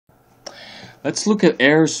Let's look at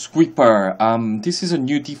Air Sweeper. This is a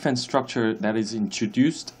new defense structure that is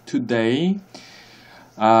introduced today.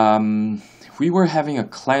 We were having a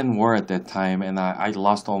clan war at that time, and I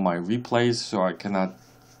lost all my replays, so I cannot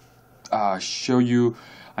show you.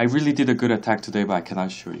 I really did a good attack today, but I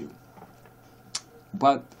cannot show you.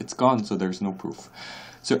 But it's gone, so there's no proof.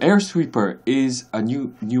 So Air Sweeper is a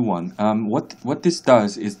new one. What this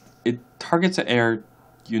does is it targets air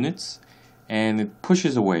units, and it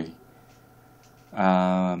pushes away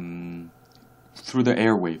through the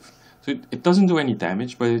air wave. So it doesn't do any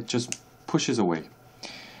damage, but it just pushes away.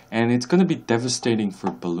 And it's going to be devastating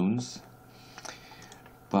for balloons.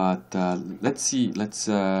 But let's see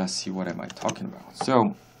what am I talking about.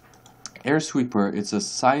 So Air Sweeper, it's a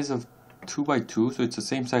size of 2x2, so it's the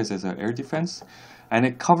same size as an air defense, and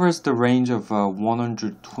it covers the range of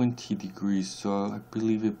 120 degrees. So I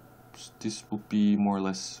believe this will be more or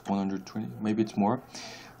less 120, maybe it's more,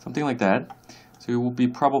 something like that. So it will be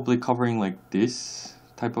probably covering like this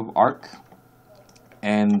type of arc,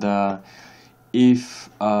 and if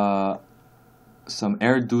some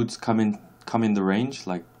air dudes come in the range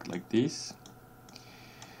like this.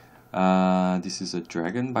 This is a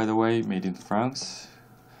dragon, by the way, made in France,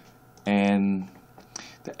 and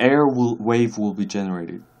the air wave will be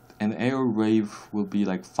generated, and the air wave will be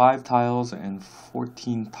like 5 tiles and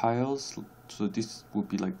 14 tiles. So this will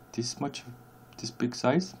be like this big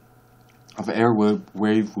size of air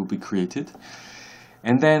wave will be created,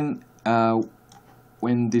 and then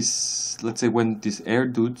when this, let's say when this air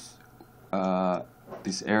dudes,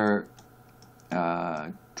 this air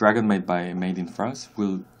dragon made in France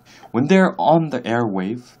will, when they're on the air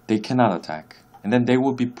wave, they cannot attack, and then they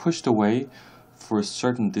will be pushed away for a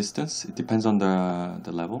certain distance. It depends on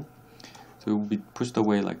the level, so it will be pushed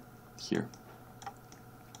away like here.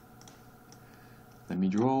 Let me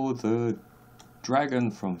draw the dragon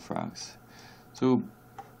from France. So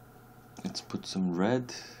let's put some red.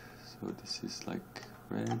 So this is like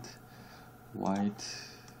red, white,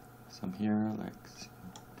 some here, like,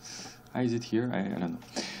 how is it here? I don't know.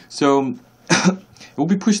 So it will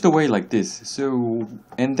be pushed away like this. So,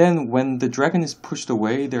 and then when the dragon is pushed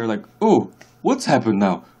away, they're like, oh, what's happened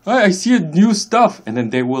now? I see a new stuff, and then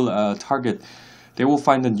they will target. They will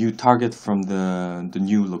find a new target from the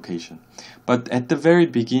new location. But at the very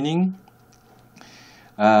beginning,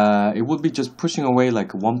 it would be just pushing away like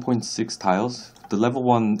 1.6 tiles. The level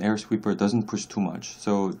 1 air sweeper doesn't push too much,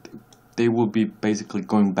 so they will be basically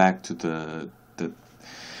going back to the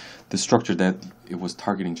structure that it was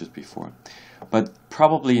targeting just before. But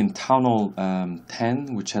probably in Town Hall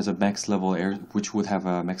 10, which has a max level air, which would have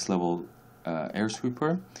a max level air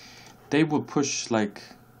sweeper, they will push like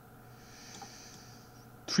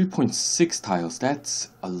 3.6 tiles. That's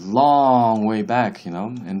a long way back, you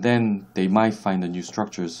know, and then they might find the new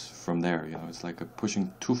structures from there, you know. It's like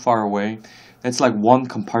pushing too far away. That's like one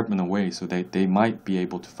compartment away, so they might be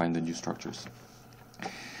able to find the new structures.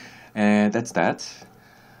 And that's that.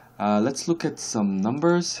 Let's look at some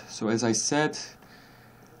numbers. So as I said,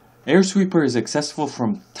 Air Sweeper is accessible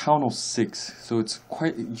from Town Hall 6, so it's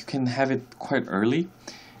quite, you can have it quite early.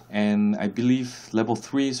 And I believe level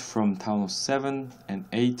 3 is from Town Hall 7 and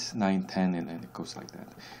 8, 9, 10, and then it goes like that.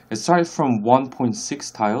 It starts from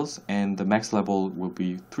 1.6 tiles, and the max level will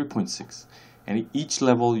be 3.6. And each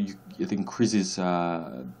level it increases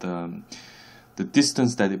the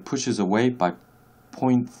distance that it pushes away by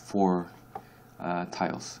 0.4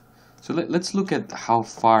 tiles. So let's look at how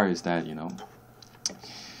far is that, you know.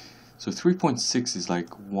 So 3.6 is like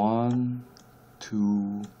 1,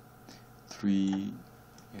 2, 3,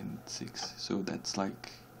 and 6. So that's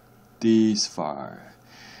like this far.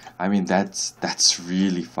 I mean, that's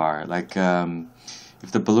really far. Like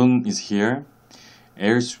if the balloon is here,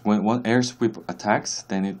 when one air sweep attacks,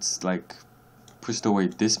 then it's like pushed away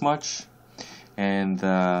this much. And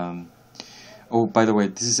oh, by the way,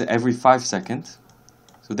 this is every 5 seconds.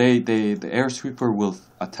 So the air sweeper will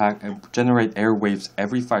attack and generate air waves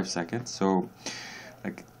every 5 seconds. So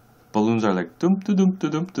like balloons are like dum to dum to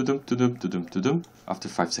dum to dum to dum to dum to dum. After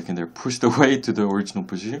 5 seconds, they're pushed away to the original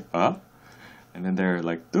position. And then they're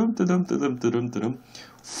like dum to dum to dum to dum to dum.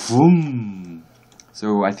 Boom.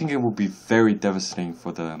 So I think it will be very devastating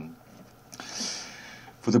for the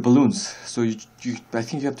balloons. So I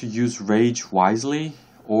think you have to use rage wisely,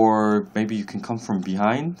 or maybe you can come from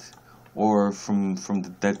behind, or from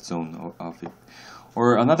the dead zone of it.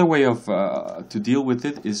 Or another way of to deal with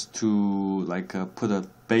it is to like put a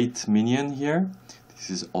bait minion here. This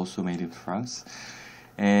is also made in France,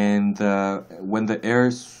 and when the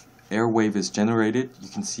air wave is generated, you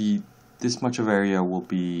can see this much of area will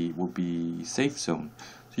be safe zone.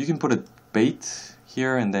 So you can put a bait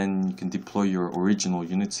here, and then you can deploy your original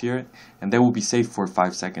units here, and they will be safe for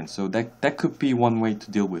 5 seconds. So that could be one way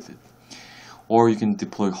to deal with it. Or you can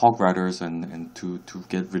deploy hog riders and to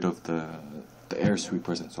get rid of the air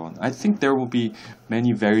sweepers and so on. I think there will be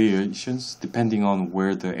many variations depending on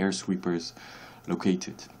where the air sweeper is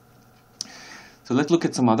located. So let's look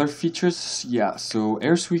at some other features. Yeah, so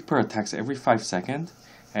air sweeper attacks every 5 seconds,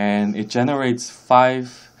 and it generates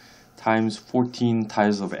 5 times 14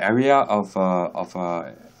 tiles of area of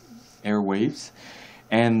air waves.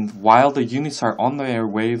 And while the units are on the air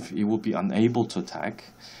wave, it will be unable to attack,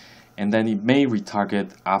 and then it may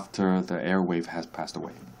retarget after the air wave has passed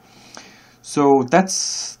away. So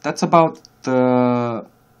that's about the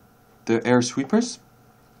air sweepers.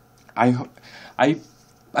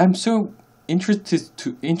 I'm so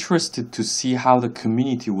interested to see how the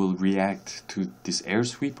community will react to this air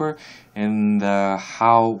sweeper, and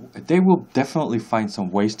how they will definitely find some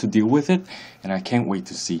ways to deal with it, and I can't wait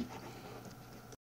to see.